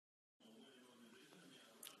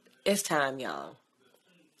It's time, y'all.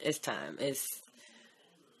 It's time. It's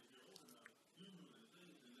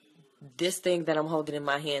this thing that I'm holding in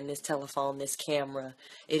my hand, this telephone, this camera.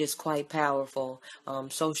 It is quite powerful.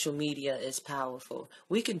 Social media is powerful.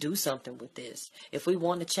 We can do something with this. If we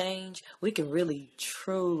want to change, we can really,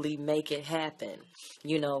 truly make it happen.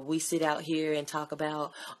 We sit out here and talk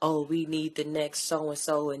about, oh, we need the next so and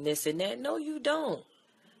so and this and that. No, you don't.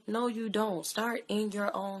 No, you don't. Start in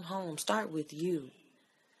your own home. Start with you.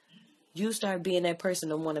 You start being that person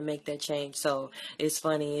to want to make that change. So it's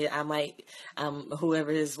funny.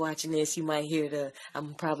 Whoever is watching this, you might hear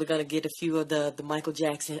I'm probably going to get a few of the Michael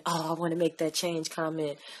Jackson, oh, I want to make that change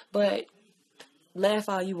comment. But laugh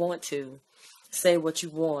all you want to, say what you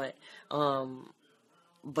want.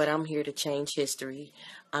 But I'm here to change history.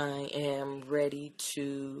 I am ready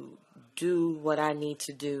to do what I need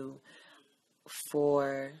to do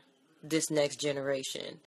for this next generation.